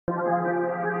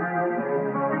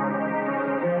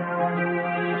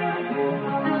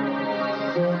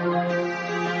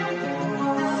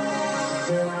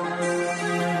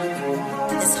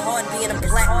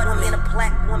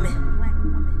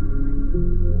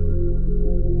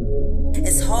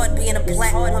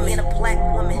black woman, being a black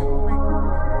woman.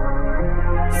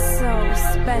 So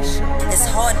special. It's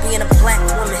hard being a black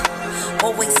woman.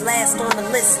 Always last on the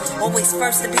list. Always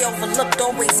first to be overlooked.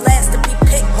 Always last to be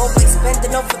picked. Always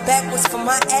bending over backwards for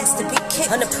my ass to be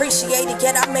kicked. Unappreciated,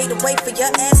 yet I made a way for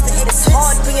your ass to hit. It's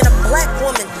hard being a black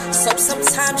woman. So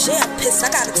sometimes, yeah, I'm pissed.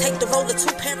 I gotta take the role of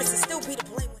two parents and still be the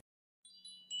blame.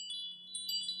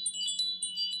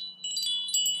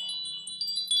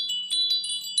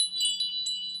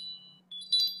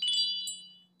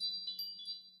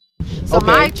 So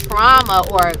my trauma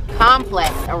or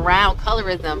complex around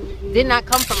colorism did not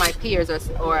come from my peers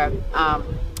or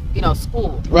you know,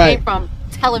 school. It came from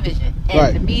television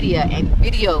and the media and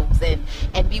videos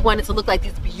and me wanting to look like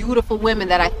these beautiful women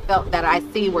that I felt that I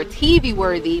seen were TV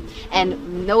worthy,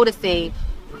 and noticing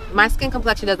my skin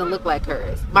complexion doesn't look like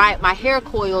hers. My hair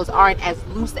coils aren't as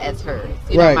loose as hers.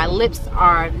 You know, my lips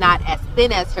are not as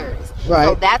thin as hers.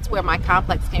 So that's where my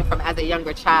complex came from as a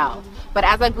younger child. But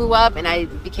as I grew up and I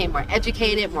became more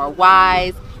educated, more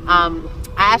wise, I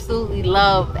absolutely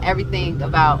love everything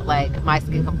about like my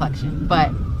skin complexion. But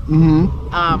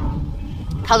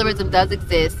colorism does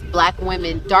exist. Black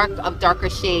women, darker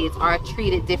shades, are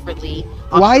treated differently.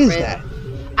 Why is that?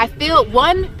 I feel,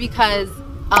 one, because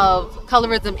of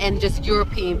colorism and just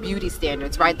European beauty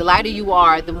standards, right? The lighter you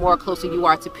are, the more closer you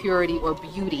are to purity or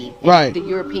beauty, the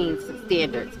European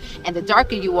standards. And the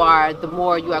darker you are, the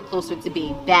more you are closer to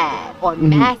being bad or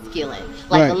masculine.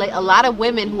 Like a lot of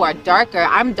women who are darker,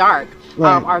 I'm dark,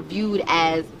 are viewed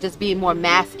as just being more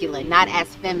masculine, not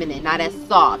as feminine, not as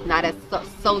soft, not as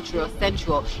sensual, which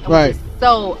is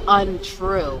so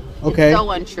untrue. It's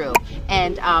so untrue.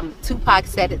 And Tupac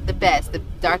said it the best: the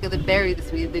darker the berry, the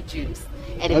sweeter the juice.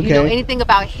 And if you know anything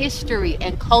about history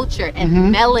and culture and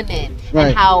melanin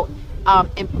and how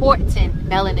important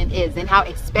melanin is and how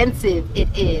expensive it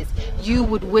is, you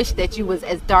would wish that you was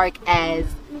as dark as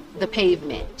the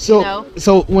pavement. So, you know?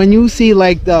 So when you see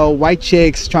like the white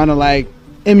chicks trying to like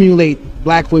emulate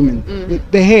black women,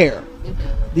 the hair,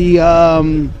 the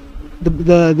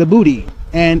booty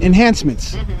and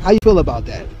enhancements, how you feel about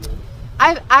that?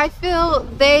 I feel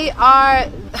they are,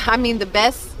 I mean, the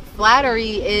best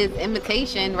flattery is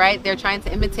imitation, right? They're trying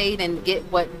to imitate and get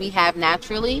what we have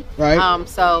naturally.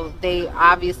 So they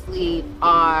obviously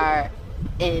are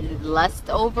in lust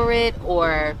over it,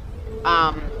 or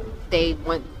they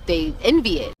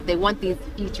envy it. They want these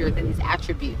features and these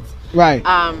attributes.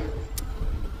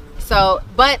 So,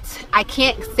 but I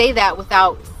can't say that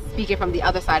without speaking from the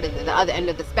other side of the other end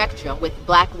of the spectrum, with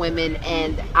black women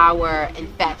and our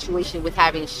infatuation with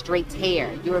having straight hair,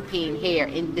 European hair,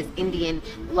 in this Indian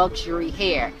luxury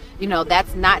hair. You know,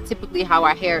 that's not typically how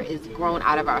our hair is grown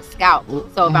out of our scalp.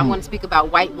 So if I want to speak about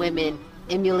white women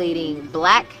emulating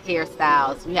black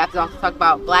hairstyles, we have to also talk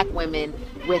about black women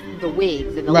with the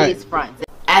wigs and the lace fronts.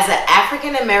 As an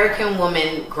African American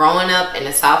woman growing up in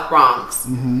the South Bronx,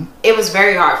 it was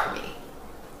very hard for me.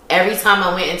 Every time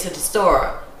I went into the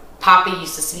store, Papa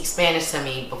used to speak Spanish to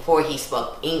me before he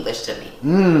spoke English to me,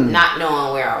 not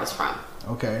knowing where I was from.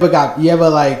 But you ever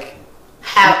like...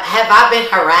 Have I been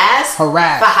harassed for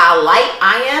how light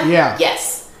I am?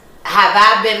 Yes. Have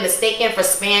I been mistaken for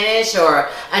Spanish or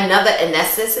another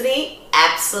ethnicity?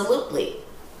 Absolutely.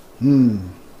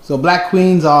 So black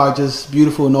queens are just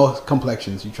beautiful, no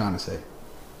complexions, you're trying to say?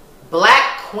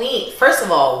 Black queen, first of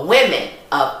all, women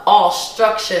of all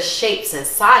structures, shapes, and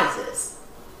sizes.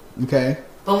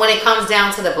 But when it comes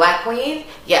down to the black queen,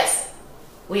 yes,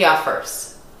 we are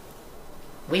first.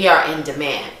 We are in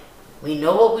demand. We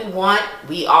know what we want.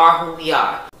 We are who we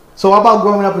are. So how about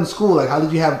growing up in school? Like, how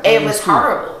did you have... It was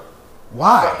horrible.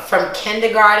 Why? From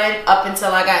kindergarten up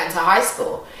until I got into high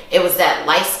school. It was that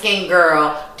light-skinned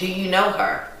girl. Do you know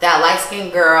her? That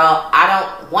light-skinned girl, I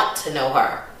don't want to know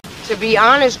her. To be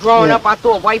honest, growing up, I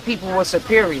thought white people were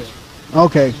superior.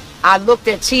 I looked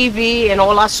at TV and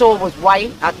all I saw was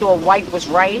white. I thought white was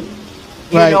right.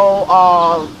 You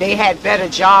know, they had better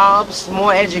jobs,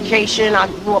 more education. I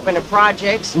grew up in the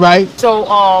projects. So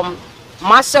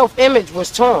my self-image was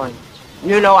torn.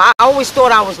 You know, I always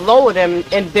thought I was lower than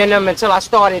them until I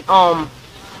started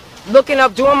looking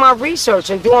up, doing my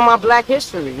research and doing my black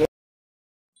history.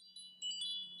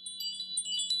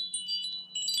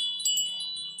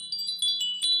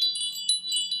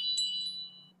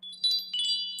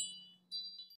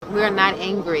 We're not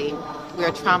angry,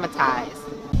 we're traumatized.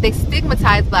 They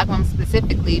stigmatize black women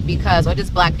specifically because, or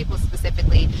just black people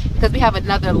specifically, because we have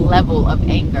another level of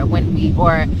anger when we,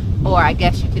 or I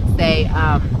guess you could say,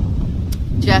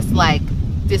 just like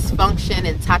dysfunction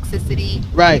and toxicity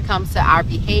when it comes to our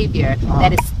behavior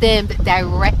that is stemmed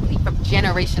directly from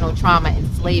generational trauma and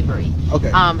slavery.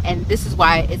 Okay. And this is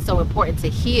why it's so important to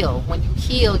heal. When you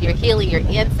heal, you're healing your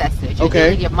ancestors. You're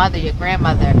healing your mother, your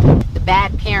grandmother, the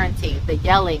bad parenting, the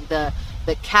yelling, the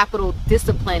capital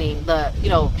disciplining, the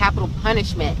capital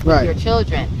punishment with your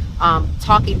children,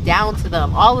 talking down to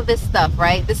them, all of this stuff,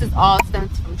 right? This is all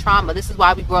stems from trauma. This is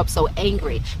why we grow up so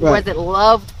angry. We wasn't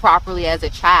loved properly as a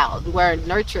child. We weren't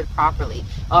nurtured properly,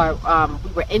 or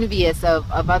we were envious of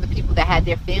other people that had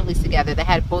their families together, that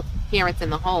had both parents in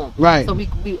the home. Right. So we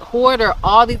hoard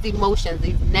all these emotions,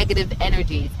 these negative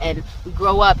energies, and we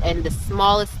grow up and the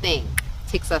smallest thing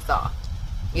ticks us off,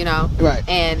 Right.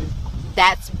 And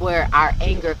that's where our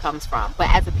anger comes from. But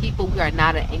as a people, we are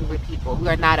not an angry people. We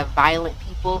are not a violent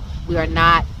people. We are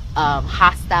not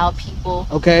hostile people.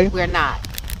 Okay. We're not.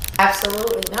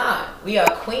 Absolutely not. We are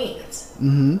queens.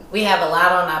 We have a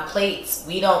lot on our plates.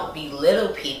 We don't belittle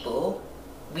people.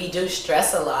 We do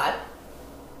stress a lot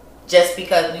just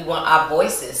because we want our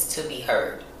voices to be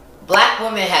heard. Black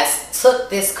women has took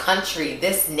this country,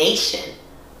 this nation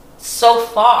so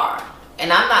far.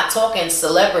 And I'm not talking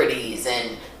celebrities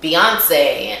and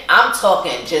Beyonce, and I'm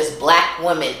talking just black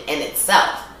women in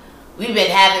itself. We've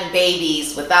been having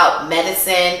babies without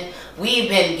medicine. We've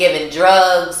been given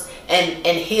drugs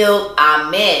and healed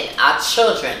our men, our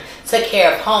children, took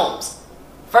care of homes.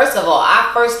 First of all,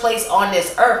 our first place on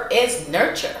this earth is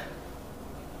nurture.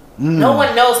 No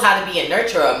one knows how to be a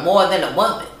nurturer more than a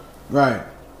woman. Right.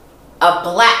 A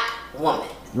black woman.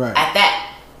 Right. At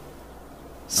that.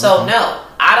 So no,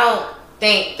 I don't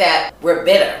think that we're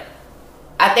bitter.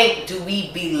 I think, do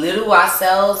we belittle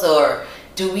ourselves, or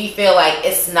do we feel like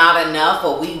it's not enough,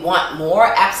 or we want more?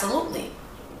 Absolutely.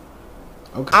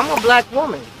 Okay. I'm a black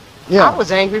woman. Yeah. I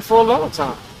was angry for a long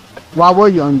time. Why were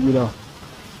you angry though?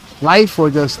 Life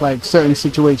or just like certain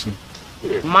situation?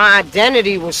 My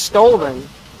identity was stolen.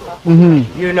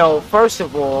 First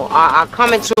of all, I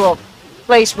come into a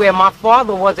place where my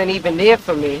father wasn't even there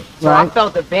for me. So I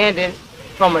felt abandoned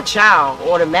from a child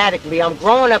automatically. I'm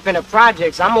growing up in the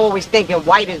projects. I'm always thinking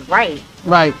white is right.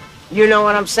 Right. You know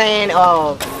what I'm saying?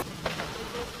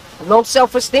 Low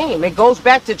self-esteem. It goes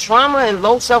back to trauma and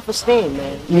low self-esteem,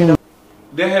 man.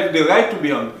 They have the right to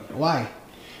be angry. Why?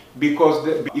 Because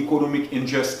the economic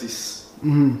injustice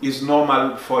is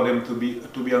normal for them to be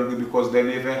angry, because they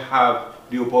never have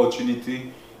the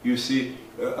opportunity. You see,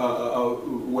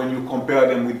 when you compare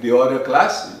them with the other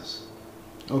classes.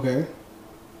 Okay.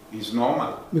 It's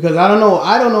normal. Because I don't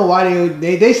know why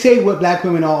they say what black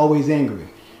women are always angry,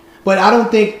 but I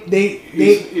don't think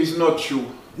it's not true.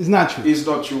 It's not true. It's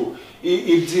not true.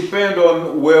 It depends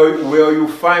on where you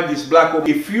find this black woman.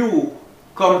 If you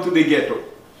come to the ghetto,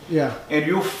 and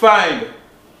you find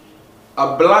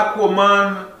a black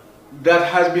woman that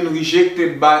has been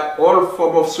rejected by all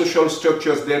form of social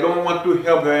structures, they don't want to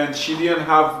help her, and she didn't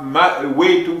have a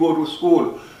way to go to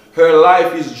school. Her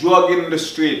life is jogging the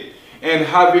street and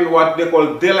having what they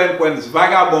call delinquents,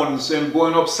 vagabonds, and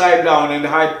going upside down, and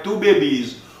had 2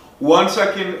 babies,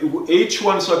 each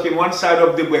one sucking one side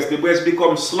of the breast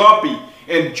becomes sloppy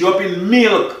and dropping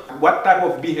milk. What type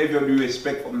of behavior do you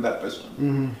expect from that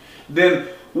person? Then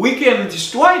we can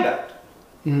destroy that.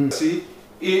 See,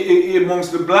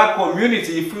 amongst the black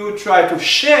community, if we try to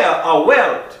share our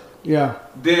wealth,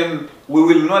 then we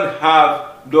will not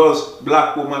have those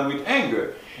black women with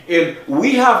anger. And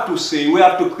we have to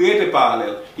create a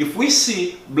parallel. If we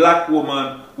see black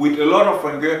woman with a lot of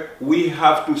anger, we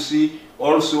have to see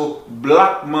also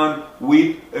black man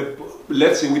with,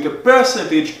 let's say, with a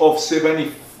percentage of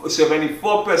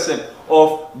 74%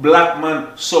 of black men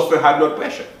suffer high blood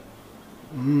pressure.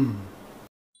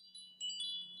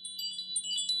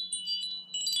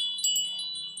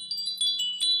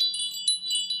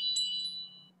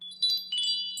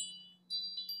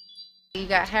 You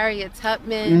got Harriet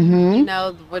Tubman,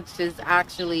 which is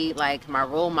actually like my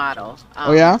role model.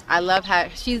 I love how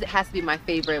she has to be my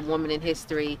favorite woman in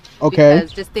history.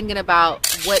 Because just thinking about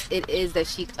what it is that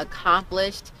she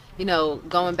accomplished,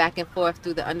 going back and forth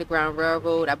through the Underground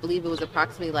Railroad. I believe it was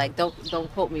approximately like, don't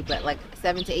quote me, but like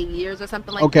 7 to 8 years or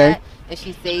something like that. And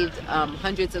she saved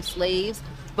hundreds of slaves.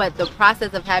 But the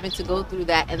process of having to go through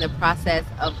that, and the process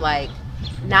of like,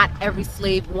 not every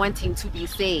slave wanting to be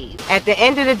saved. At the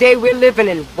end of the day, we're living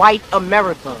in white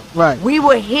America. Right. We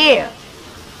were here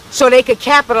so they could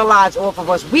capitalize off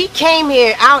of us. We came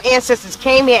here, our ancestors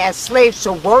came here as slaves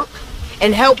to work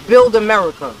and help build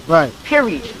America. Right.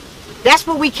 Period. That's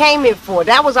what we came here for.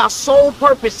 That was our sole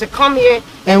purpose, to come here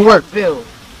and work, build.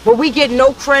 But we get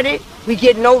no credit, we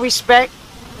get no respect,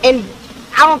 and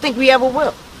I don't think we ever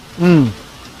will.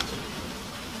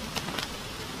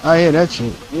 I hear that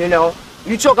shit.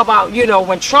 You talk about,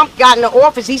 when Trump got into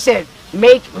office, he said,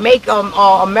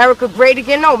 America great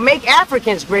again. No, make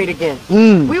Africans great again.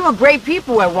 We were great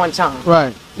people at one time.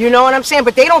 Right. You know what I'm saying?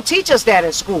 But they don't teach us that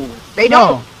in school. They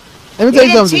don't. Let me tell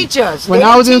you something. Teach us. When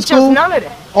I was in school, none of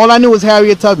that. All I knew was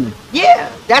Harriet Tubman. Yeah,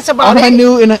 that's about all it. I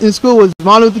knew in school was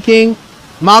Martin Luther King,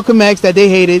 Malcolm X that they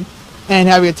hated, and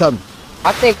Harriet Tubman.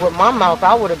 I think with my mouth,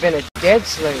 I would have been a dead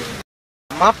slave.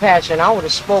 My passion, I would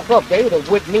have spoke up. They would have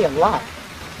whipped me a lot.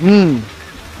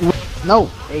 No.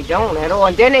 They don't at all.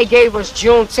 And then they gave us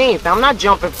Juneteenth. I'm not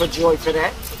jumping for joy for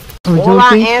that. Oh, all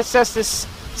our ancestors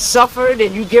suffered,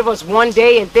 and you give us one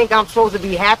day and think I'm supposed to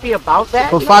be happy about that?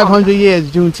 For 500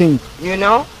 years, Juneteenth. You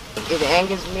know? It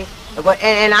angers me. But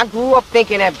and I grew up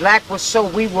thinking that black was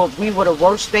we were the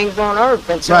worst things on earth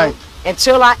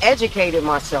until I educated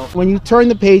myself. When you turn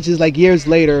the pages like years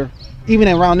later, even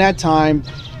around that time,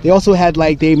 they also had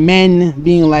like the men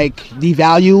being like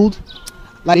devalued.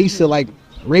 Like they used to like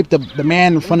rape the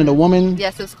man in front of the woman.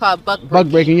 Yes, it's called buck breaking. Buck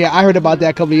breaking. Yeah, I heard about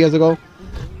that a couple of years ago.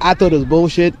 I thought it was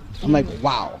bullshit. I'm like,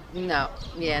 wow. No,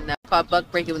 called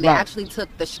buck breaking when they actually took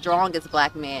the strongest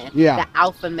black man, the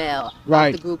alpha male,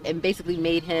 of the group, and basically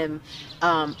made him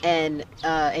an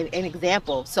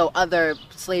example, so other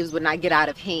slaves would not get out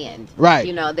of hand. Right.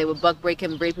 You know, they would buck break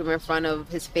him, rape him in front of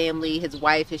his family, his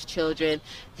wife, his children,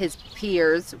 his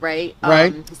peers,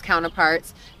 his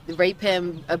counterparts. Rape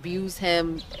him, abuse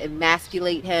him,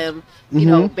 emasculate him. You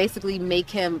know, basically make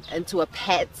him into a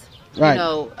pet. You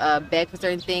know, beg for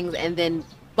certain things, and then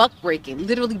buck breaking,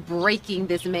 literally breaking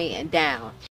this man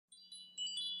down.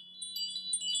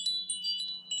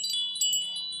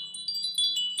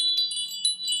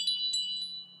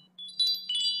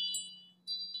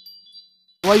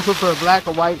 What do you prefer, black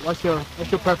or white? What's your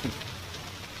preference?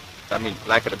 I mean,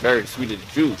 black of the berry, sweet of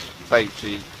the juice type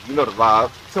shit. You know the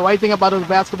vibe. So what do you think about those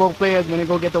basketball players when they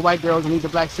go get the white girls and leave the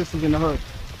black sisters in the hood?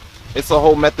 It's a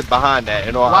whole method behind that.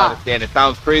 You know, I understand. It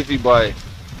sounds crazy, but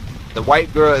the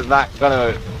white girl is not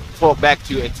gonna talk back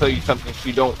to you and tell you something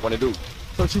she don't want to do.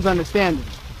 So she's understanding.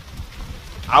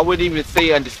 I wouldn't even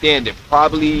say understanding.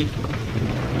 Probably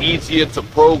easier to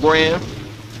program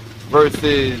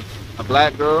versus a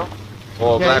black girl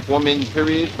or a black woman,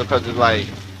 period, because it's like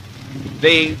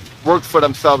they worked for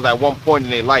themselves at one point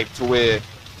in their life to where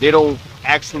they don't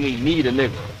actually need a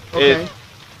nigga. It's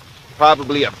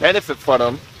probably a benefit for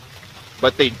them,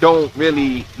 but they don't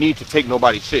really need to take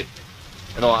nobody's shit,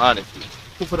 in all honesty.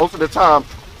 Most of the time,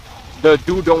 the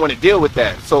dude don't want to deal with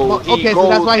that. So he goes, so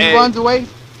that's why he runs away?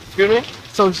 Excuse me?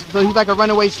 So he's like a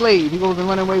runaway slave. He goes and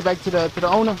run away back to the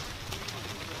owner?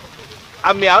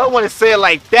 I mean, I don't want to say it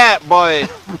like that,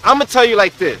 but I'm going to tell you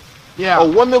like this. Yeah. A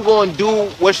woman going to do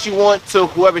what she wants to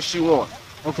whoever she wants.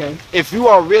 Okay. If you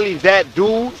are really that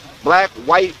dude, black,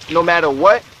 white, no matter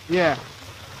what, yeah,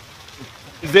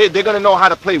 they're going to know how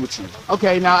to play with you.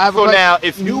 Okay, now now,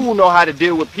 if you know how to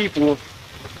deal with people,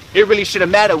 it really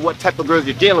shouldn't matter what type of girls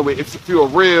you're dealing with if you're a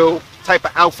real type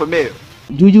of alpha male.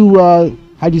 Do you,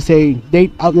 how'd you say,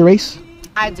 date out your race?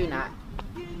 I do not,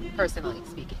 personally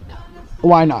speaking, no.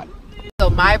 Why not? So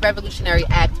my revolutionary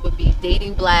act would be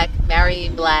dating black,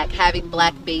 marrying black, having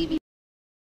black babies,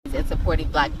 and supporting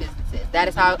black businesses. That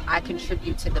is how I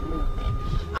contribute to the movement.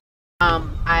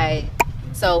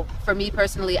 So for me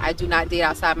personally, I do not date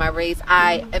outside my race.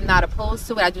 I am not opposed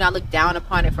to it. I do not look down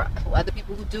upon it for other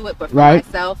people who do it, but for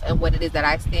myself and what it is that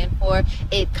I stand for,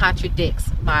 it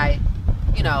contradicts my,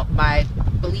 my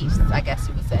beliefs, I guess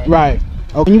you would say. Right.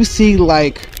 When you see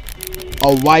like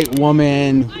a white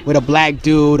woman with a black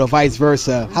dude or vice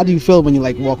versa, how do you feel when you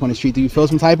like walk on the street? Do you feel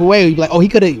some type of way? Or you be like, oh,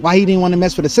 why he didn't want to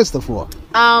mess with a sister for?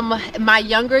 My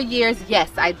younger years,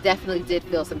 yes, I definitely did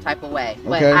feel some type of way.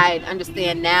 But I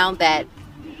understand now that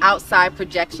outside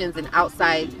projections and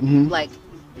outside like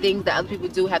things that other people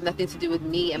do have nothing to do with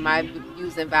me and my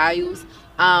views and values.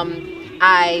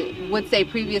 I would say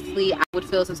previously I would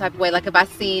feel some type of way, like if I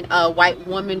seen a white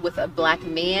woman with a black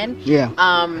man,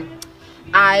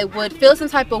 I would feel some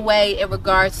type of way in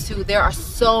regards to there are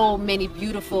so many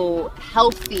beautiful,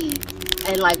 healthy,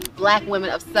 and like black women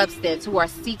of substance who are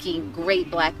seeking great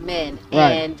black men.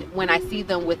 And when I see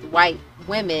them with white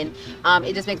women,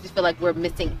 it just makes me feel like we're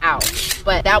missing out.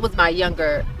 But that was my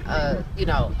younger,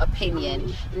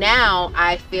 opinion. Now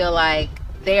I feel like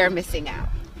they're missing out.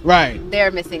 Right.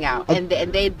 They're missing out, and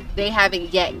they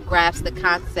haven't yet grasped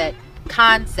the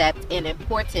concept and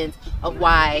importance of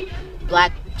why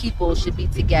black people should be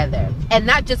together, and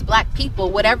not just black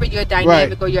people, whatever your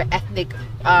dynamic or your ethnic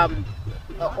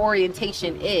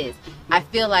orientation is. I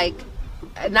feel like,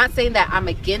 not saying that I'm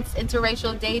against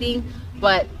interracial dating,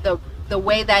 but the the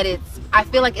way that I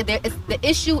feel like the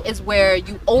issue is where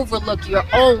you overlook your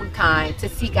own kind to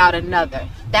seek out another.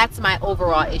 That's my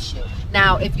overall issue.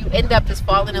 Now, if you end up just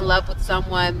falling in love with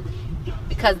someone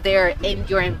because they're in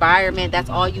your environment, that's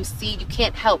all you see, you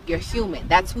can't help. You're human.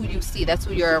 That's who you see. That's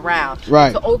who you're around.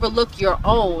 Right. To overlook your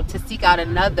own to seek out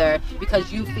another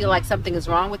because you feel like something is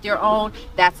wrong with your own,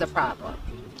 that's a problem.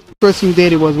 Person you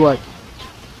dated was what?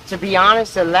 To be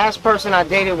honest, the last person I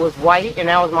dated was white, and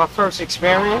that was my first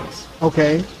experience.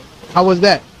 Okay. How was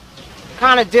that?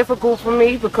 Kind of difficult for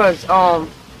me because,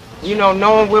 you know,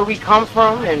 knowing where we come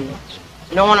from and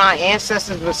knowing our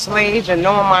ancestors were slaves and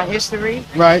knowing my history.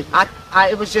 Right.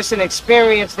 It was just an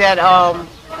experience that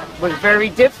was very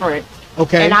different.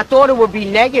 Okay. And I thought it would be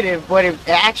negative, but it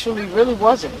actually really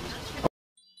wasn't.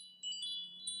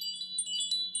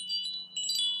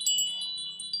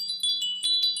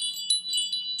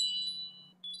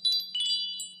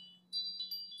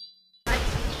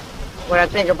 What I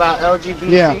think about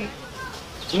LGBT,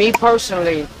 me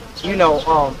personally, you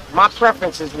know, my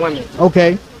preference is women.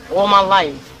 Okay. All my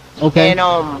life. Okay. And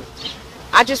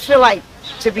I just feel like,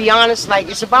 to be honest, like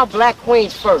it's about black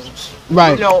queens first.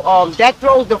 Right. You know, that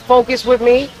throws the focus with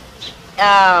me.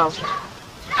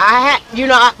 You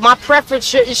know, my preference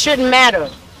shouldn't matter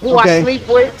who I sleep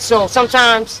with. So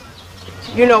sometimes,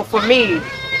 you know, for me,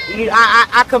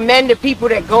 I commend the people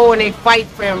that go and they fight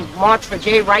and march for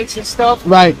gay rights and stuff.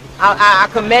 Right. I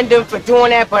commend them for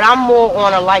doing that, but I'm more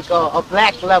on a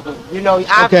black level. You know,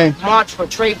 I marched for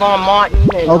Trayvon Martin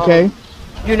and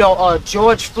you know,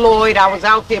 George Floyd. I was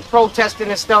out there protesting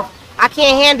and stuff. I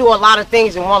can't handle a lot of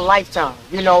things in one lifetime.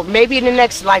 You know, maybe in the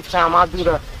next lifetime I'll do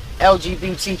the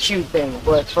LGBTQ thing,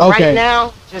 but for right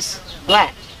now, just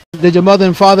black. Did your mother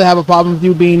and father have a problem with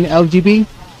you being LGBT?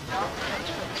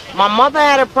 My mother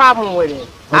had a problem with it.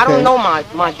 I don't know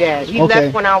my dad. He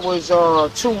left when I was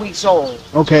 2 weeks old.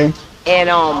 Okay. And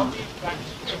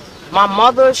my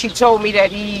mother, she told me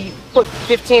that he put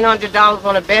 $1,500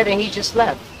 on the bed and he just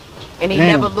left. And he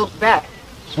never looked back.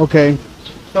 Okay.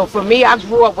 So for me, I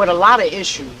grew up with a lot of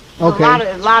issues. Okay.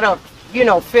 A lot of, you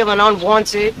know, feeling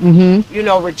unwanted, you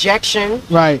know, rejection.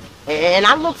 Right. And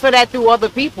I look for that through other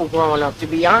people growing up, to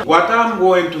be honest. What I'm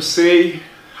going to say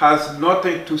has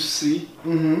nothing to see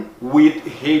with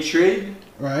hatred.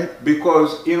 Right.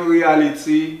 Because in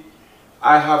reality,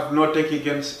 I have nothing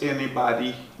against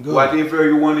anybody. Good. Whatever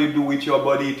you want to do with your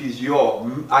body, it is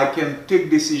yours. I can take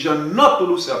decision not to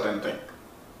do certain things.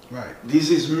 Right.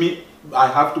 This is me. I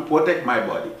have to protect my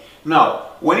body. Now,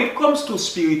 when it comes to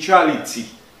spirituality,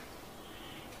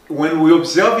 when we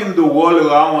observe in the world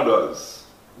around us,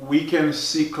 we can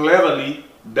see clearly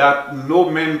that no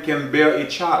man can bear a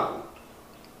child.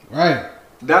 Right.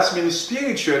 That means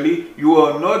spiritually, you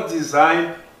are not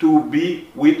designed to be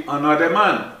with another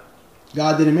man.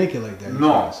 God didn't make it like that.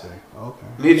 No. Okay.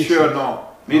 Nature, no.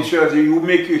 Nature, you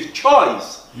make your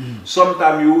choice.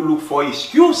 Sometimes you look for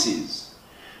excuses.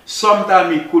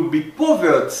 Sometimes it could be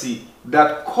poverty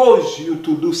that cause you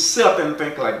to do certain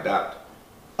things like that.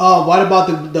 What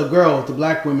about the girls, the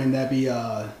black women that be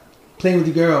playing with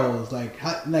the girls? Like,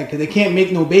 cause they can't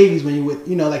make no babies when you with,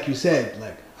 you know, like you said.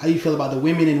 Like, how you feel about the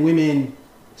women,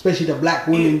 especially the black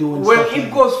women doing well, stuff? Well,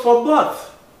 it goes for both.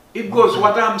 It goes,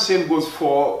 what I'm saying goes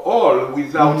for all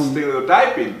without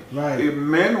stereotyping. Right. A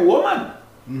man, woman.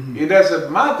 It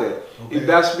doesn't matter. It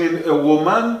does mean a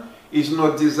woman is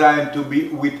not designed to be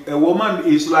with a woman.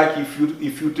 It's like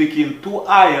if you take in 2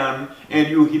 iron and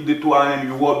you hit the 2 iron,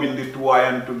 you rub in the 2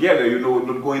 iron together, you know,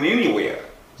 not going anywhere.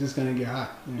 It's just gonna get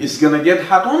hot. Yeah. It's gonna get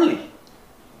hot only.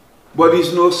 But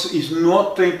it's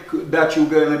nothing that you're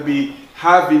gonna be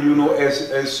having, you know, as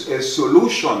a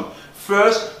solution.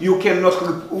 First, you cannot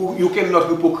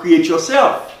procreate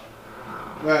yourself.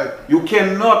 Right. You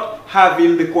cannot have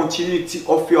in the continuity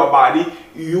of your body.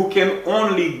 You can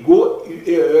only go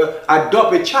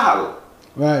adopt a child.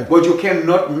 Right. But you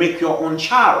cannot make your own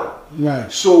child.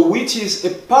 Right. So, which is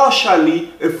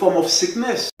partially a form of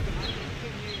sickness.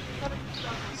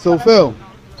 So, Phil,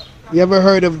 you ever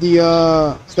heard of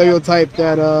the stereotype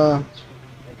that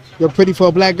you're pretty for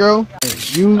a black girl?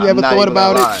 You ever thought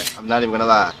about it? I'm not even gonna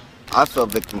lie. I fell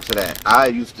victim to that. I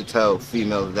used to tell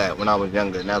females that when I was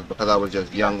younger, and that's because I was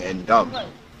just young and dumb.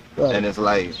 Right. And it's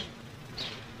like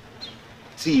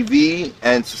TV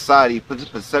and society puts a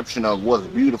perception of what's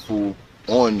beautiful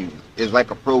on you. It's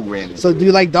like a program. So do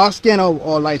you like dark skin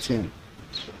or light skin?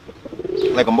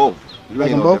 Like them both. You like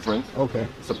ain't no both? difference. Okay.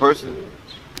 It's a person.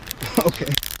 Okay.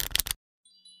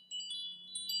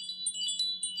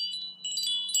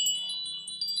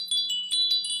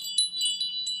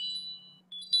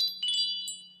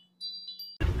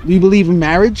 Do you believe in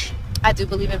marriage? I do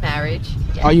believe in marriage.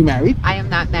 Yes. Are you married? I am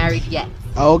not married yet.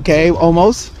 Okay,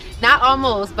 almost. Not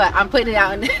almost, but I'm putting it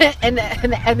out in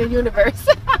the universe.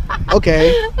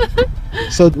 Okay.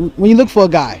 So when you look for a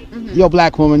guy, you're a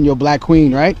black woman, you're a black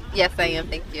queen, right? Yes, I am.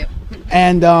 Thank you.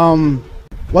 And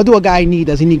what do a guy need?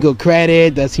 Does he need good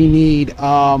credit? Does he need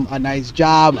a nice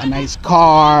job, a nice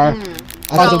car?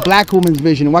 As a black woman's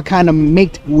vision, what kind of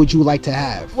mate would you like to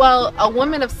have? Well, a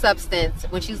woman of substance,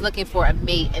 when she's looking for a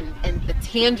mate and the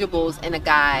tangibles in a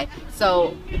guy.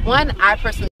 So one, I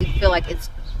personally feel like it's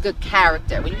good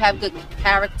character. When you have good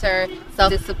character,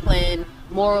 self-discipline,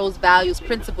 morals, values,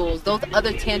 principles, those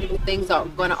other tangible things are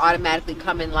going to automatically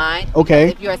come in line. Okay.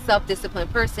 If you're a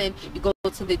self-disciplined person, you go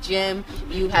to the gym,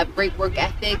 you have great work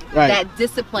ethic, right. That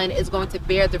discipline is going to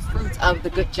bear the fruits of the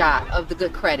good job, of the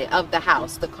good credit, of the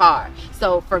house, the car.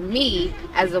 So for me,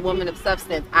 as a woman of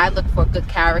substance, I look for good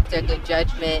character, good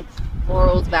judgment,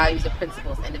 morals, values, and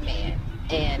principles in a man.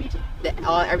 And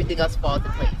everything else falls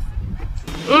in place.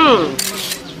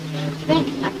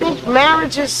 I think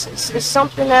marriage is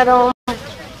something that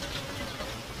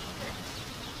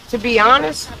to be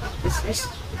honest,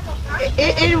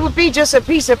 it would be just a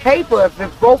piece of paper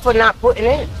if both are not putting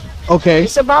in. Okay.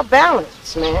 It's about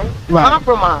balance, man. Right.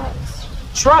 Compromise,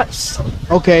 trust.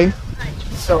 Okay.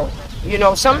 So, you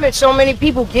know, so many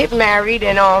people get married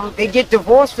and they get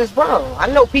divorced as well. I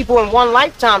know people in one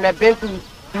lifetime that been through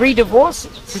 3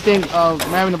 divorces. You think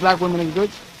marrying a black woman is good?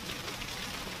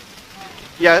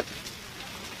 Yeah.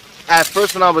 At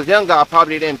first when I was younger, I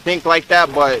probably didn't think like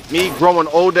that, but me growing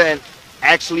older and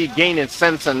actually gaining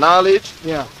sense and knowledge,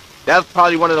 yeah, that's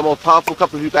probably one of the most powerful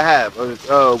couples you can have.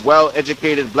 A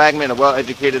well-educated black man, a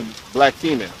well-educated black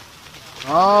female.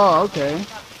 Oh, okay.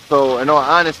 So in all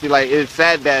honesty, like, it's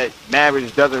sad that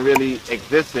marriage doesn't really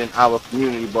exist in our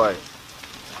community, but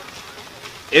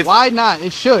why not?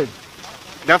 It should.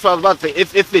 That's what I was about to say.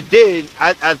 If it did,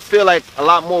 I feel like a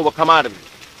lot more would come out of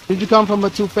it. Did you come from a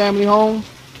 2-family home?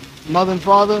 Mother and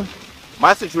father?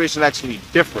 My situation is actually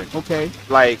different. Okay.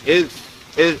 Like, it's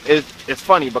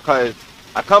funny because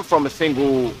I come from a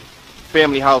single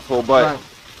family household, but right.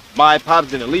 My pops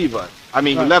didn't leave us. I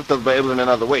mean, right. He left us, but it was in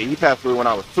another way. He passed away when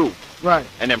I was 2. Right.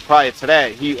 And then prior to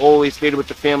that, he always stayed with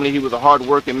the family. He was a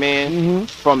hard-working man.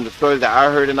 From the stories that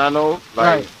I heard and I know,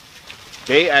 like, right.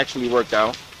 They actually worked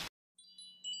out.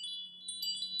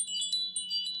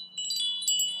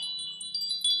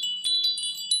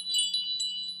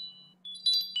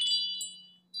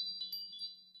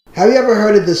 Have you ever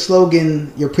heard of the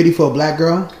slogan, "You're pretty for a black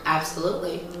girl"?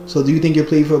 Absolutely. So do you think you're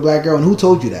pretty for a black girl? And who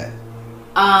told you that?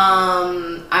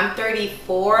 I'm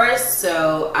 34,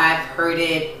 so I've heard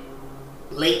it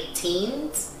late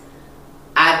teens.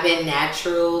 I've been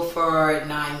natural for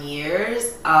 9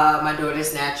 years. My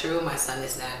daughter's natural. My son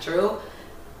is natural.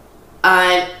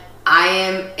 I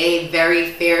am a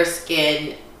very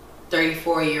fair-skinned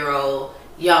 34-year-old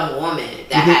young woman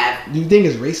Do you think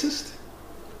it's racist?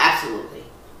 Absolutely.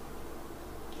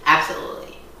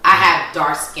 Absolutely. I have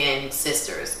dark-skinned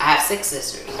sisters. I have 6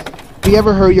 sisters. Have you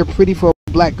ever heard you're pretty for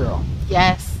a black girl?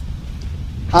 Yes.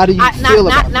 How do you feel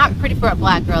about that? Not pretty for a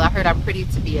black girl. I heard I'm pretty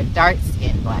to be a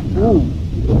dark-skinned black girl. Ooh.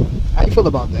 How do you feel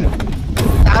about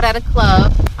that? Out at a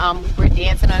club, we were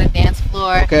dancing on a dance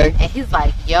floor. Okay. And he's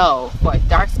like, yo, for a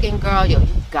dark-skinned girl, yo,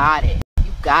 you got it.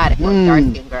 You got it for a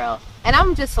dark-skinned girl. And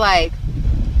I'm just like,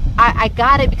 I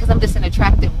got it because I'm just an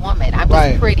attractive woman. I'm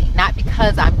just pretty, not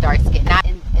because I'm dark-skinned, not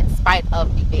in spite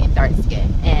of me being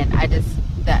dark-skinned. And I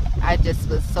just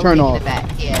was so taken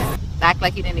aback. Yeah. Act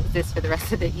like you didn't exist for the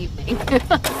rest of the evening.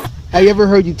 Have you ever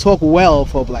heard you talk well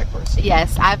for a black person?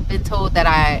 Yes, I've been told that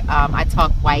I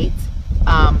talk white.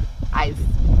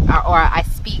 I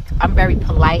speak. I'm very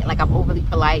polite. Like, I'm overly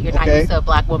polite. You're not used to a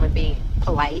black woman being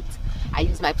polite. I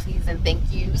use my please and thank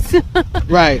yous.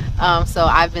 Right. So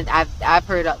I've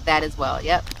heard of that as well.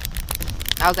 Yep.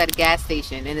 I was at a gas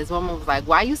station and this woman was like,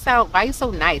 why you so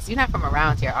nice? You're not from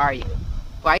around here, are you?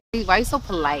 Why are you so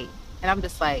polite? And I'm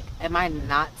just like, am I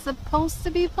not supposed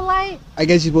to be polite? I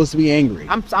guess you're supposed to be angry.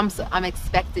 I'm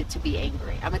expected to be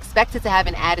angry. I'm expected to have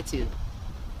an attitude.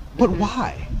 But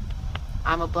why?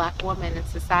 I'm a black woman in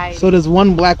society. So does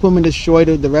one black woman destroy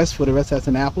the rest for the rest has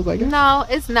an apples, I guess? No,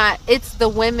 it's not. It's the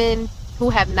women who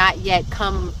have not yet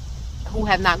who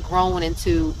have not grown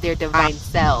into their divine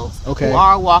selves. Okay. Who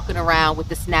are walking around with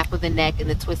the snap of the neck and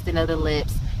the twisting of the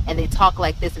lips, and they talk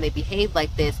like this and they behave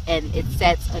like this, and it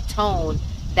sets a tone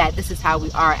that this is how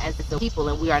we are as a people,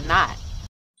 and we are not.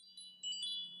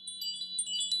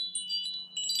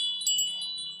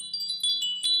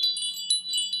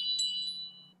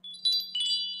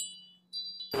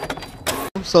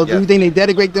 So do you think they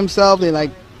denigrate themselves? They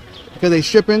like because they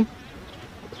stripping?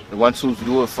 The ones who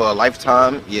do it for a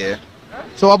lifetime, yeah.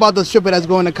 So how about the stripper that's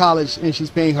going to college and she's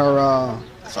paying her?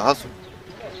 It's a hustle.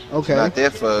 Okay. She's not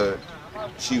there for.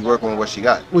 She's working with what she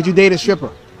got. Would you date a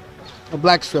stripper? A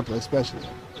black stripper, especially.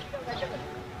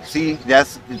 See,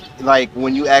 that's like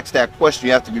when you ask that question,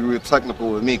 you have to be real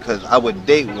technical with me because I would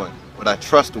date one. Would I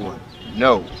trust one?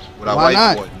 No. Would I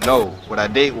like one? No. Would I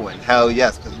date one? Hell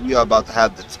yes, because we are about to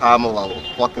have the time of our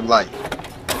fucking life.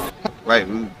 Right,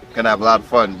 we're gonna have a lot of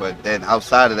fun, but then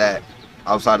outside of that,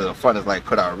 outside of the fun, it's like,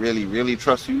 could I really, really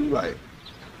trust you? Like,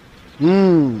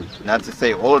 not to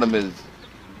say all of them is.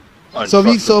 So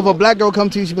if a black girl come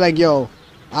to you, she'd be like, yo,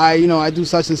 I do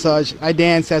such and such. I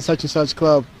dance at such and such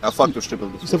club. I fucked with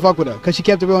strippers before. So fuck with her, cause she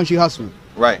kept it real and she hustling.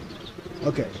 Right.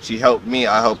 Okay. She helped me,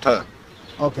 I helped her.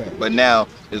 Okay. But now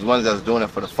there's ones that's doing it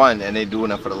for the fun and they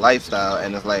doing it for the lifestyle,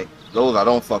 and it's like those I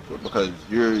don't fuck with because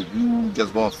you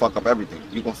just gonna fuck up everything.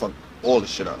 You gonna fuck all the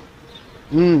shit up.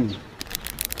 Can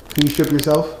you strip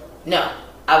yourself? No,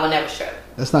 I will never strip.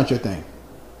 That's not your thing.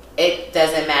 It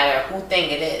doesn't matter who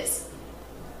thing it is.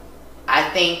 I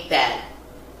think that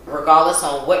regardless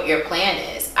on what your plan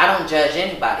is, I don't judge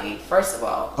anybody, first of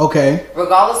all. Okay.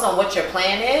 Regardless on what your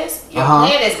plan is, your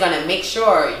plan is going to make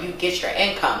sure you get your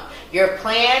income. Your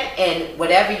plan and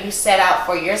whatever you set out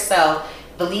for yourself,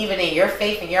 believing in your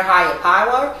faith and your higher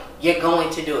power, you're going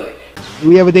to do it.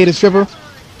 We ever date a stripper?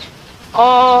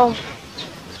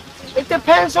 It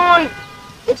depends on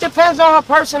her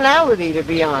personality, to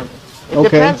be honest. It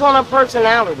depends on her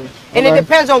personality. And it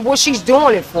depends on what she's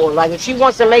doing it for. Like, if she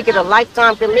wants to make it a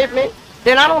lifetime commitment,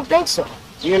 then I don't think so,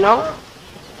 you know?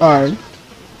 All right.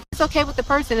 It's okay with the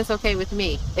person, it's okay with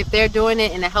me. If they're doing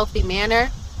it in a healthy manner,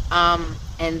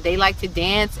 and they like to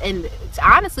dance, and it's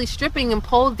honestly stripping and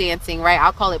pole dancing, right?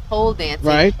 I'll call it pole dancing.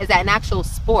 Right. Is an actual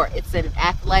sport. It's an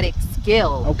athletic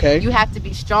skill. Okay. You have to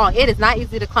be strong. It is not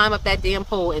easy to climb up that damn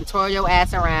pole and twirl your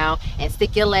ass around and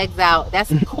stick your legs out.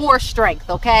 That's core strength,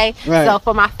 okay? Right. So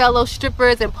for my fellow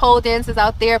strippers and pole dancers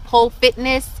out there, pole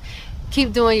fitness,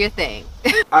 keep doing your thing.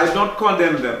 I don't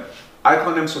condemn them. I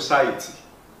condemn society.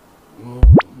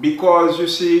 Because you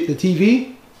see, the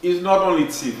TV is not only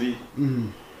TV.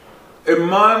 A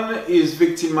man is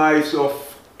victimized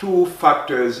of two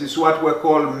factors. It's what we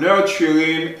call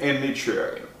nurturing and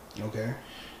nurturing. Okay.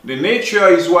 The nature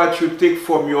is what you take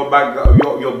from your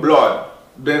your blood,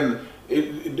 then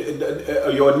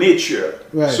your nature.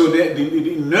 Right. So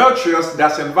the nurtures,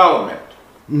 that's environment.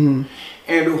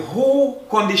 And who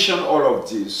condition all of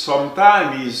this?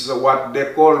 Sometimes is what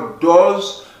they call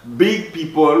those big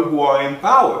people who are in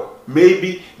power.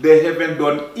 Maybe they haven't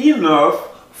done enough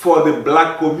for the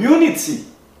black community,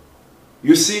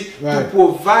 you see, to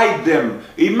provide them.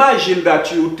 Imagine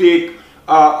that you take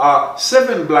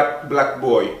 7 black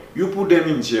boy, you put them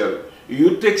in jail.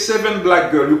 You take 7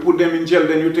 black girl, you put them in jail.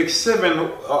 Then you take 7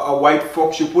 white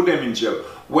folks, you put them in jail.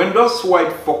 When those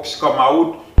white folks come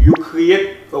out, you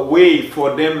create a way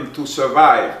for them to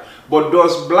survive. But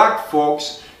those black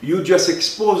folks, you just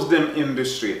expose them in the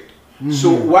street. So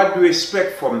what do you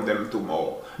expect from them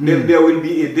tomorrow? Then there will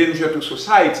be a danger to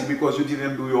society because you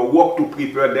didn't do your work to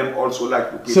prepare them also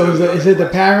like to prepare. So is it the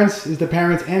parents? Is the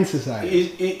parents and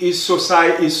society? Is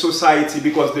society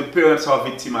because the parents are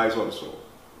victimized also.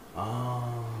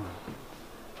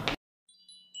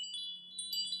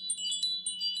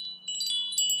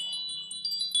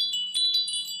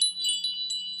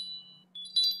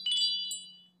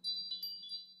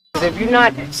 If you're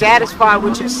not satisfied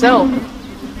with yourself,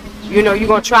 you know, you're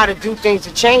going to try to do things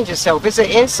to change yourself. It's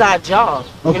an inside job,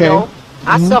 you know.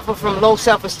 I suffer from low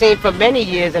self-esteem for many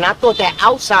years, and I thought that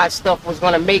outside stuff was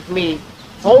going to make me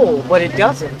whole, but it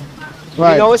doesn't.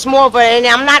 Right. You know, it's more of a, and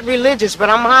I'm not religious, but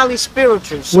I'm highly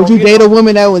spiritual. So, would you date a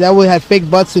woman that would have fake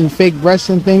butts and fake breasts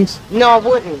and things? No, I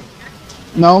wouldn't.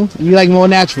 No? You like more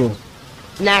natural?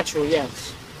 Natural,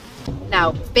 yes.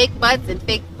 Now, fake butts and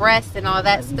fake breasts and all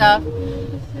that stuff,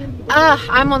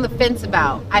 I'm on the fence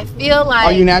about. I feel like...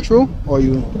 Are you natural? Or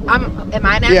you... Am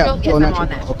I natural? Yeah, yes, I'm all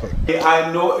natural. Okay.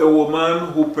 I know a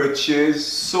woman who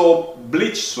purchased soap,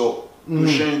 bleach soap, to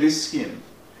change the skin.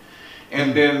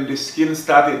 And then the skin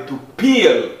started to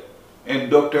peel. And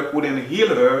doctor couldn't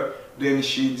heal her. Then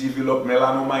she developed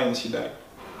melanoma and she died.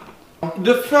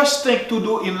 The first thing to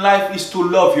do in life is to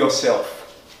love yourself.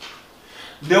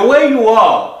 The way you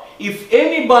are. If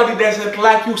anybody doesn't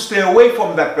like you, stay away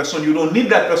from that person. You don't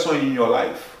need that person in your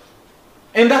life.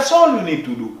 And that's all you need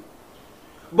to do.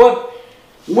 But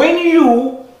when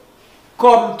you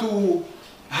come to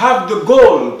have the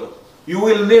gold, you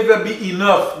will never be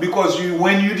enough because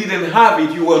when you didn't have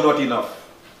it, you were not enough.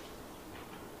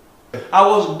 I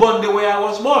was born the way I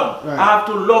was born. Right. I have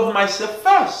to love myself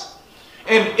first.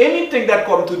 And anything that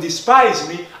comes to despise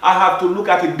me, I have to look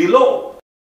at it below.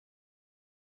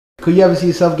 Could you ever see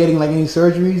yourself getting like any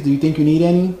surgeries? Do you think you need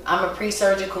any? I'm a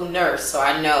pre-surgical nurse, so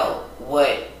I know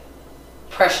what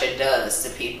pressure does to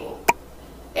people.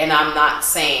 And I'm not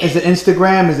saying... Is it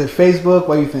Instagram? Is it Facebook?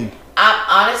 What do you think?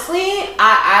 I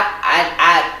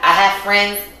have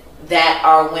friends that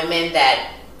are women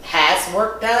that has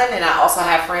work done, and I also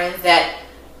have friends that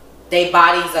their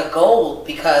bodies are gold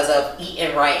because of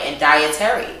eating right and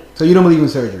dietary. So you don't believe in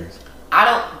surgeries? I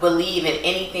don't believe in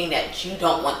anything that you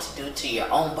don't want to do to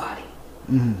your own body.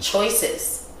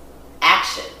 Choices,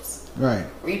 actions, right,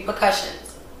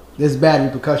 repercussions. There's bad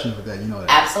repercussions with that, you know that.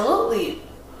 Absolutely.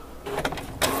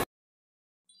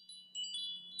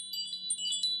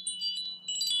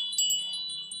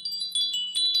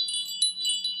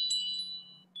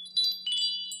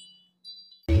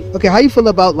 Okay, how you feel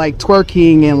about like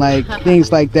twerking and like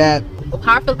things like that?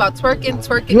 How I feel about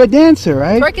twerking. You're a dancer,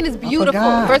 right? Twerking is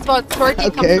beautiful. First of all,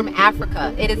 twerking comes from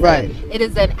Africa. It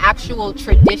is an actual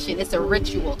tradition. It's a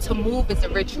ritual. To move is a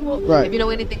ritual. Right. If you know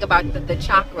anything about the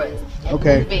chakras and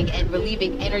moving and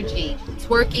relieving energy,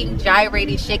 twerking,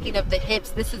 gyrating, shaking of the hips,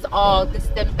 this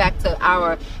stems back to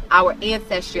our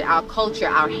ancestry, our culture,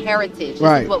 our heritage.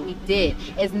 This is what we did.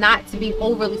 It's not to be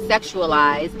overly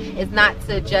sexualized. It's not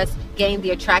to just gain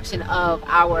the attraction of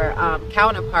our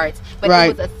counterparts, but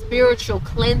it was a spiritual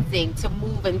cleansing to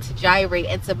move and to gyrate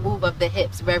and to move of the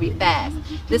hips very fast.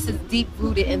 This is deep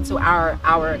rooted into our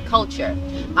culture.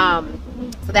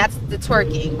 So that's the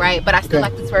twerking, right? But I still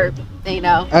like to twerk, you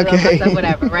know,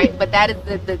 whatever, right? But that is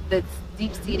the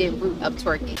deep-seated root of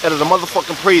twerking. That is a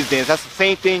motherfucking praise dance. That's the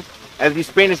same thing as the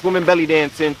Spanish women belly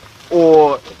dancing,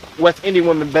 or West Indian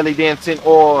women belly dancing,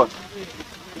 or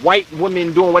white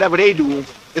women doing whatever they do.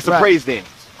 It's a praise dance.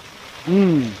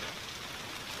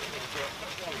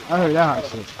 I heard that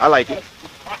shit. I like it.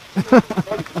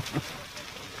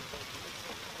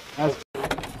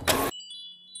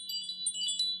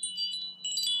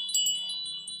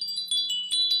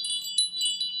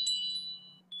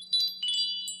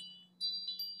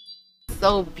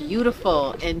 So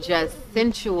beautiful and just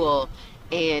sensual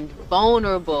and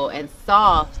vulnerable and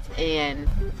soft, and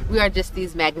we are just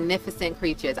these magnificent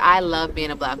creatures. I love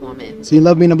being a black woman. So you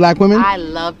love being a black woman? I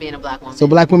love being a black woman. So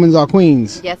black women are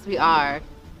queens? Yes, we are.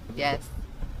 Yes.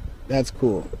 That's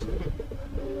cool.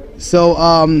 So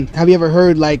have you ever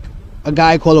heard like a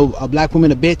guy call a black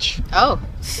woman a bitch? Oh,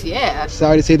 yeah.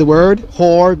 Sorry to say the word.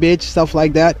 Whore, bitch, stuff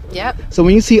like that. Yep. So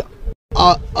when you see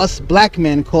us black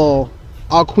men call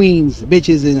our queens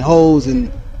bitches and hoes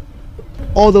and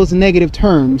all those negative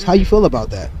terms, how you feel about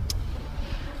that?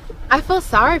 I feel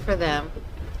sorry for them,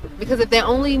 because if they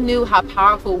only knew how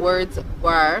powerful words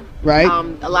were,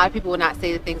 a lot of people would not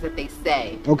say the things that they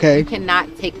say. You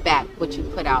cannot take back what you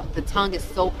put out. The tongue is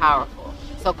so powerful.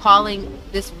 So calling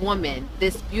this woman,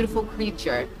 this beautiful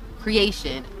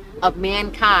creation of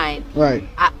mankind,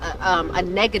 a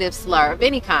negative slur of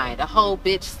any kind, a hoe,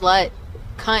 bitch, slut,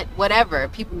 cunt, whatever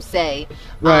people say,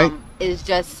 is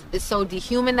so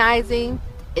dehumanizing.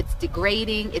 It's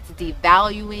degrading, it's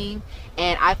devaluing,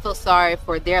 and I feel sorry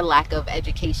for their lack of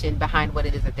education behind what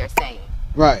it is that they're saying.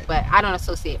 But I don't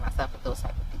associate myself with those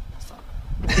type of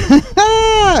people.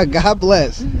 So. God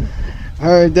bless. I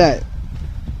heard that.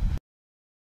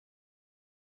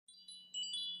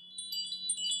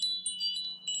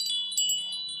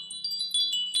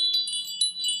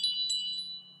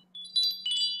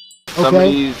 Some of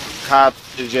these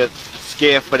cops are just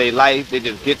scared for their life. They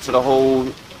just get to the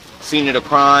whole scene of the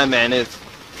crime and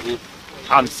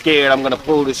I'm scared, I'm gonna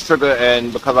pull this trigger,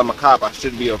 and because I'm a cop I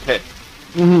should be okay.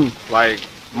 Like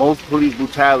most police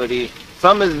brutality,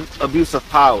 some is abuse of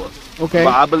power, but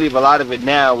I believe a lot of it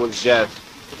now was just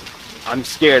I'm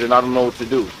scared and I don't know what to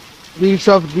do. Do you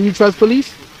trust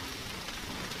police?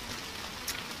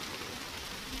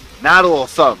 Not all,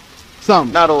 some.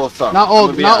 Not all, some. Not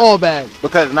all bad.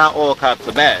 Because not all cops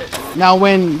are bad. Now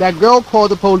when that girl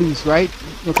called the police, right,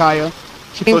 Micaiah?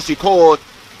 So she called,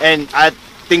 and I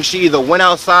think she either went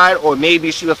outside or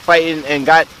maybe she was fighting and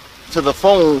got to the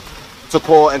phone to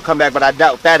call and come back, but I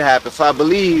doubt that happened. So I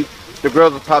believe the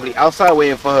girls were probably outside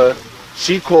waiting for her.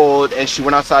 She called and she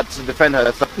went outside to defend her.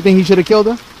 You think he should have killed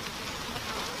her?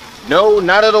 No,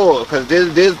 not at all, because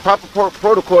there's proper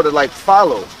protocol to like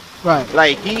follow.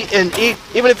 Like even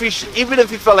if he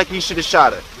felt like he should have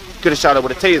shot her, he could have shot her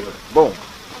with a taser. Boom.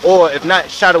 Or if not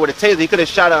shot her with a taser, he could have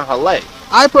shot her in her leg.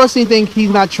 I personally think he's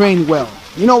not trained well.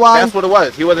 You know why? That's what it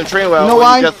was. He wasn't trained well. You know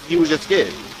why? He was just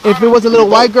scared. If it was a little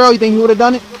white girl, you think he would have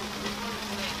done it?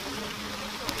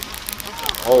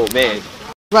 Oh man.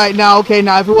 Right now,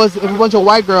 now if it was a bunch of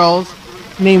white girls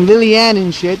named Lillian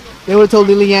and shit, they would have told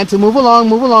Lillian to move along,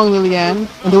 Lillian,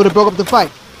 and they would have broke up the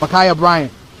fight. Ma'Khia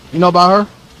Bryant. You know about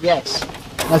her? Yes.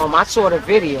 I saw the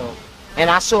video, and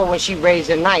I saw when she raised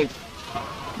a knife.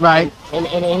 Right. And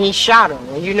he shot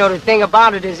her. And you know the thing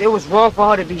about it is it was wrong for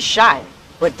her to be shot.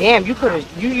 But damn, you could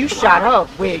have you shot her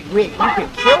where you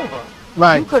could kill her.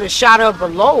 Right. You could have shot her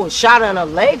below, shot her in her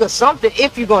leg or something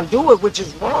if you're gonna do it, which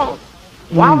is wrong.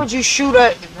 Why would you shoot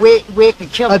her where it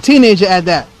could kill her? A teenager at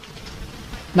that.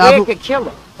 Now, where it could kill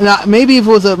her. Now maybe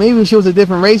if she was a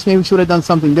different race, maybe she would have done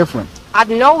something different. I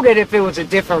know that if it was a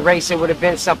different race, it would have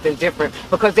been something different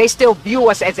because they still view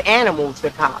us as animals, the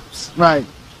cops. Right.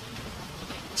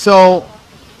 So,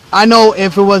 I know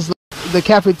if it was the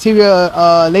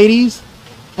cafeteria ladies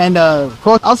and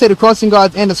I'll say the crossing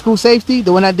guards and the school safety,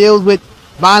 the one that deals with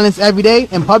violence every day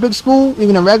in public school,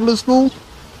 even in regular school,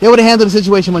 they would have handled the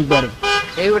situation much better.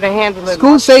 They would have handled it.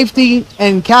 School safety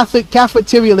and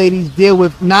cafeteria ladies deal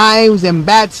with knives and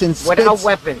bats and spits. Without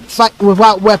weapons.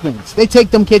 Without weapons. They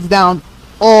take them kids down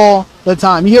all the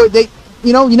time. You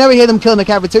never hear them killing a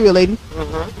cafeteria lady.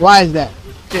 Why is that?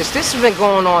 This has been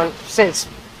going on since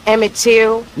Emmett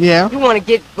Till. Yeah. You want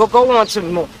to go on to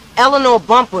more. Eleanor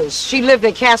Bumpers. She lived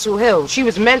in Castle Hill. She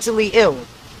was mentally ill.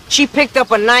 She picked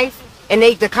up a knife and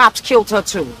the cops killed her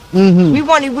too.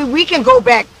 We can go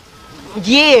back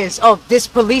years of this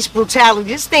police brutality.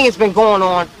 This thing has been going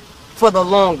on for the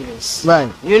longest.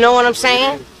 Right. You know what I'm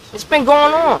saying? It's been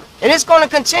going on. And it's going to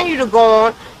continue to go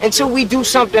on until we do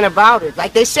something about it.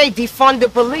 Like they say, defund the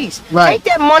police. Right. Take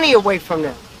that money away from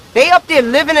them. They up there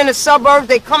living in the suburbs.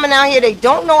 They coming out here. They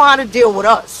don't know how to deal with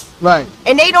us. Right.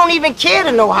 And they don't even care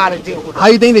to know how to deal with us. How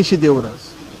you think they should deal with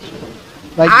us?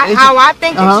 How I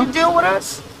think they should deal with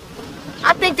us?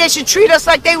 I think they should treat us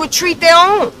like they would treat their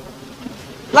own.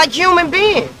 Like human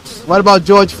beings. What about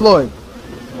George Floyd?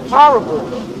 Horrible.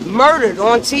 Murdered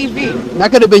on TV.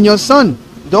 That could have been your son,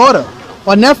 daughter,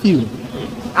 or nephew.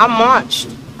 I marched.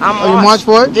 You marched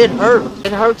for it? It hurt.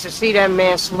 It hurt to see that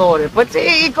man slaughtered. But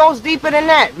it goes deeper than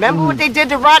that. Remember what they did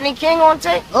to Rodney King on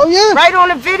tape? Oh, yeah. Right on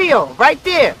the video. Right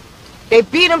there. They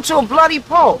beat him to a bloody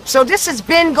pulp. So this has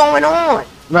been going on.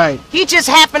 Right. He just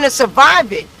happened to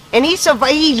survive it. And he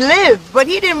survived. He lived. But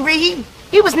he didn't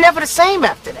he was never the same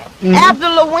after that. Abdul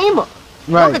Lawima.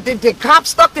 Right. Look, the cop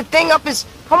stuck the thing up his...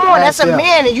 Come on, that's a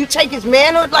man. And you take his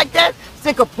manhood like that?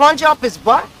 Stick a plunge up his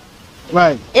butt?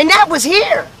 Right. And that was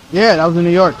here. Yeah, that was in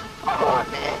New York. Come on,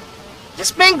 man.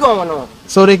 It's been going on.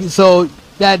 So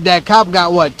that cop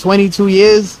got what, 22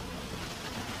 years?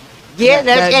 Yeah,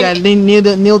 that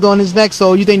kneeled on his neck.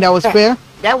 So you think that was fair?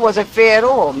 That wasn't fair at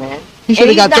all, man. He should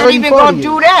have got 30, he's not even gonna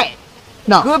do that.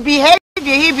 No. Good behavior.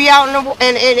 He'd be out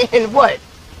in what?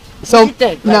 So what you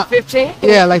think? Like 15?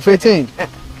 Yeah, like 15.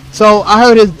 So I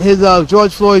heard his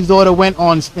George Floyd's daughter went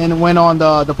on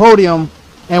the podium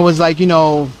and was like,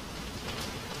 telling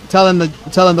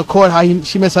the court how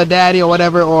she missed her daddy or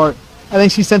whatever, or I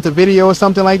think she sent a video or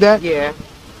something like that. Yeah.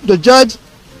 The judge,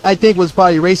 I think, was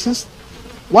probably racist.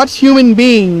 What human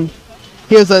being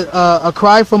hears a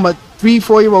cry from a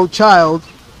 3-4-year-old child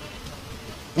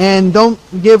and don't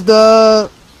give the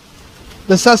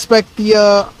suspect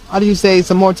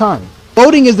some more time?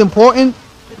 Voting is important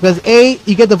because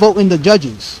you get to vote in the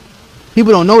judges.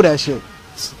 People don't know that shit.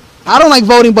 I don't like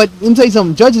voting, but let me tell you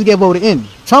something. Judges get voted in.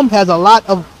 Trump has a lot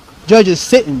of judges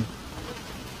sitting,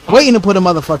 waiting to put a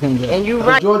motherfucker in jail. And you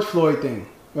right. George Floyd thing,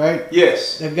 right?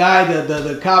 Yes. The guy,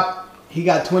 the cop, he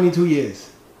got 22 years.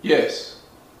 Yes.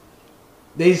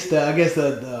 His daughter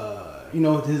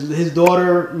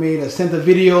sent a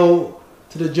video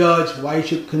to the judge why he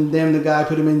should condemn the guy,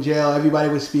 put him in jail. Everybody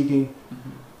was speaking.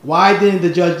 Why didn't the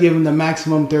judge give him the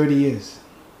maximum 30 years?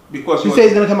 Because he said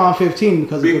he's gonna come out 15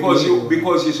 because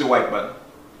he's a white man.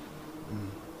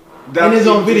 In his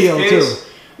own video too.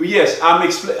 Yes,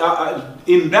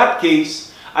 in that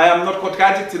case, I am not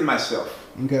contradicting myself.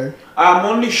 Okay. I'm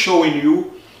only showing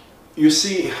you. You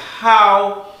see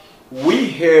how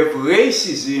we have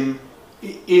racism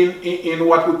in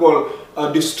what we call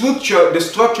the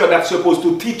structure that's supposed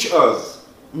to teach us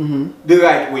the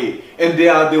right way, and they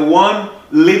are the one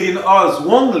leading us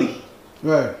wrongly.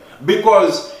 Right.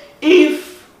 Because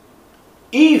if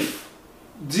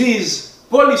this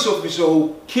police officer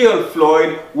who killed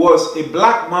Floyd was a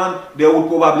black man, they would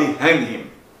probably hang him.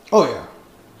 Oh yeah,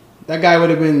 that guy would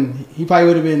have been. He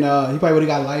probably would have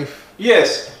got life.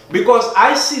 Yes, because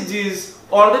I see this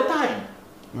all the time.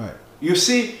 Right. You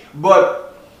see,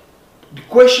 but the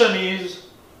question is,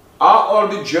 are all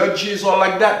the judges all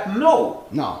like that? No.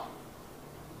 No.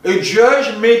 A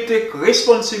judge may take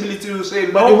responsibility to say,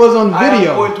 no, but it was on video.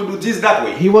 I am going to do this that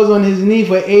way. He was on his knee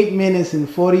for 8 minutes and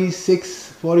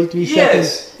 46 43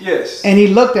 seconds. Yes. And he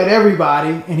looked at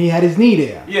everybody and he had his knee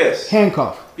there. Yes.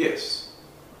 Handcuffed. Yes.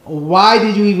 Why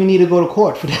did you even need to go to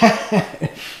court for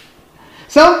that?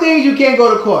 Some things you can't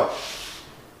go to court.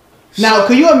 Now,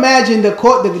 could you imagine the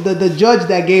court, the judge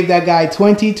that gave that guy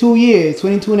 22 years,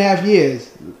 22 and a half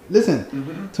years?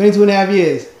 Listen, 22 and a half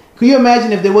years. Could you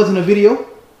imagine if there wasn't a video?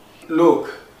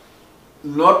 Look,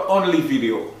 not only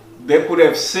video. They could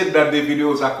have said that the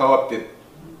videos are corrupted.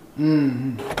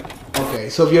 Okay,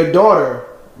 so if your daughter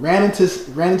ran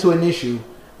into an issue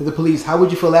with the police, how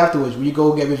would you feel afterwards? Would you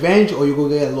go get revenge or you go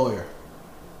get a lawyer?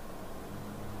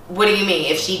 What do you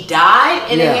mean? If she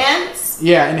died in the hands?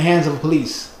 Yeah, in the hands of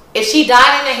police. If she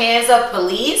died in the hands of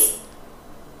police,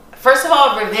 first of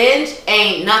all, revenge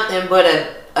ain't nothing but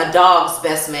a dog's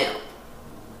best meal.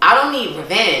 I don't need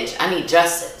revenge. I need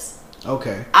justice.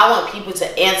 Okay. I want people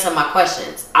to answer my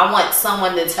questions. I want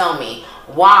someone to tell me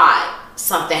why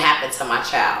something happened to my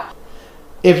child.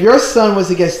 If your son was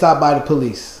to get stopped by the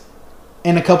police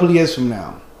in a couple of years from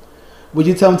now, would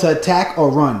you tell him to attack or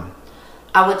run?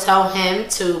 I would tell him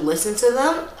to listen to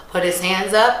them, put his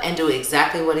hands up, and do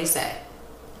exactly what he said.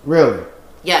 Really?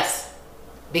 Yes.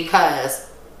 Because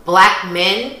black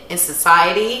men in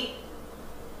society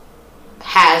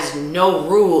has no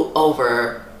rule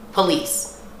over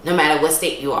police, no matter what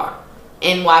state you are.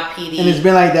 NYPD. And it's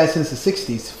been like that since the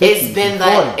 60s,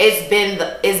 50s, it's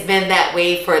been that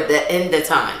way for the end of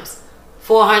times.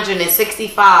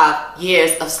 465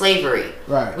 years of slavery.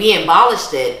 Right. We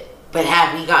abolished it, but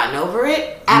have we gotten over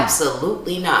it?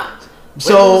 Absolutely not.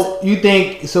 So you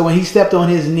think, so when he stepped on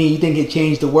his knee, you think it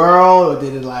changed the world, or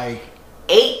did it like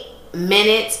 8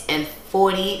 minutes and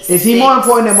 46? Is he more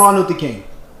important than Martin Luther King?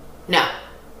 No.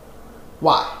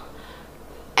 Why?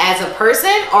 As a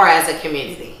person or as a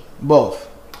community? Both.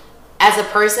 As a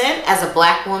person, as a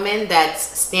black woman that's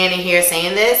standing here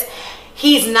saying this,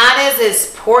 he's not as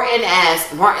important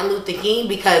as Martin Luther King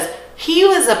because he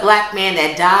was a black man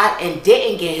that died and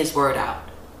didn't get his word out.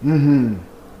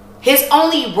 His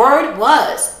only word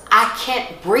was, I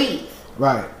can't breathe.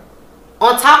 Right.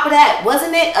 On top of that,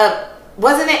 wasn't it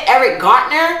Eric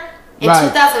Garner in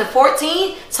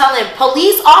 2014 telling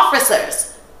police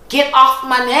officers, get off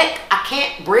my neck, I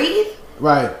can't breathe?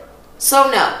 Right.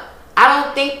 So no, I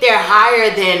don't think they're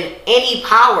higher than any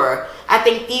power. I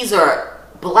think these are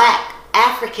black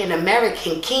African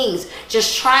American kings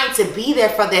just trying to be there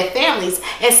for their families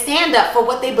and stand up for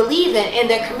what they believe in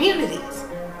their communities.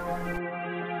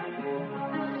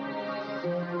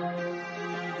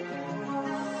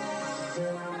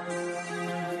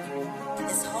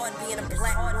 It's hard being a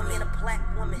black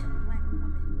woman.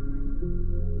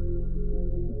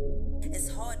 It's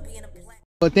hard being a black.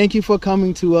 Well, thank you for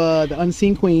coming to the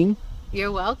Unseen Queen.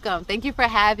 You're welcome. Thank you for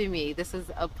having me. This is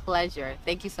a pleasure.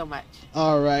 Thank you so much.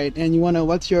 All right. And you want to,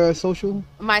 what's your social?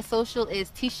 My social is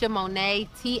Tisha Monet,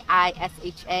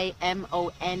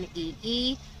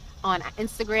 TishaMonee on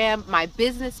Instagram. My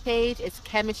business page is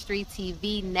Chemistry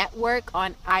TV Network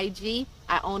on IG.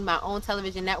 I own my own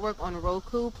television network on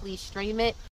Roku. Please stream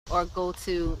it or go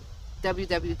to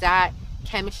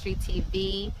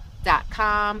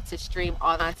www.chemistrytv.com to stream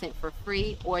all content for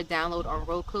free or download on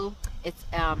Roku. It's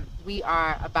we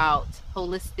are about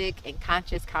holistic and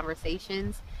conscious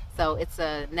conversations, so it's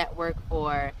a network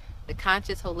for the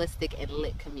conscious, holistic, and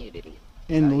lit community.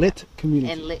 Lit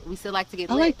community. And lit. We still like to get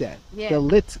lit. I like that. Yeah. The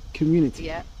lit community.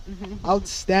 Yeah.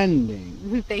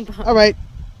 Outstanding. Thank you. All right.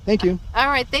 Thank you. All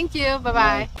right. Thank you. Bye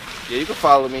bye. Yeah, you can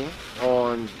follow me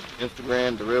on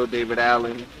Instagram, The Real David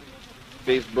Allen.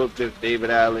 Facebook, just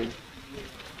David Allen.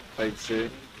 Like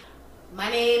shit. My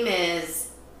name is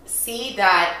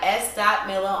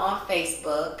C.S.Miller on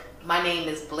Facebook. My name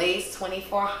is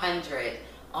Blaze2400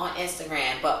 on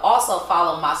Instagram. But also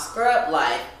follow my Scrub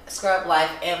Life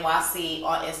NYC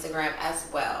on Instagram as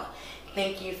well.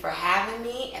 Thank you for having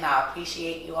me, and I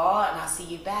appreciate you all, and I'll see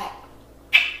you back.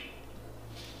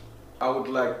 I would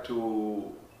like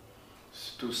to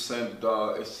send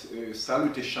a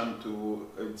salutation to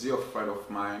a dear friend of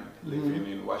mine living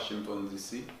in Washington,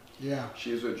 D.C. Yeah.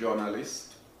 She's a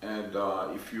journalist, and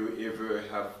if you ever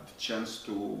have the chance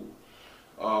to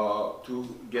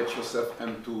get yourself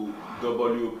into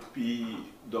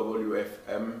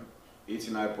WPWFM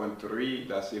 89.3,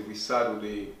 that's every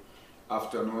Saturday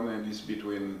afternoon, and it's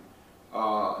between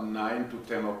 9 to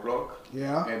 10 o'clock.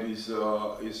 Yeah. And he's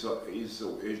a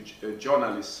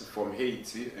journalist from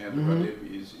Haiti, and her name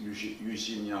is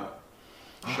Eugenia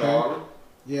Charles.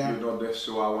 Yeah. You know that,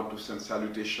 so I want to send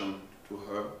salutation to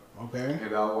her. Okay.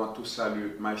 And I want to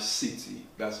salute my city,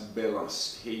 that's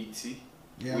Balance, Haiti,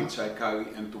 which I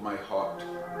carry into my heart.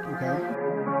 Okay.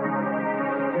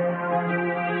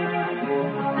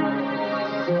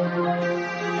 It's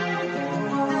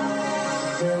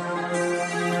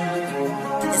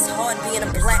hard being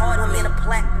a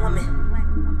black woman.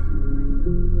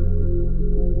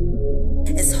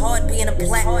 It's hard being a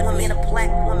black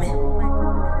woman.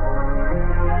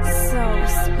 So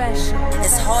special.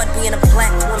 It's hard being a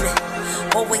black woman.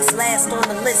 Always last on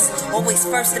the list. Always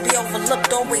first to be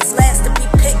overlooked. Always last to be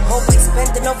picked. Always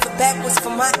bending over backwards for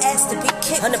my ass to be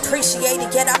kicked.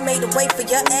 Unappreciated, yet I made a way for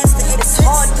your ass to hit. It's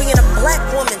hard being a black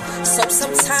woman. So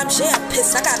sometimes, yeah, I'm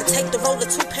pissed. I gotta take the role of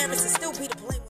two parents and still be the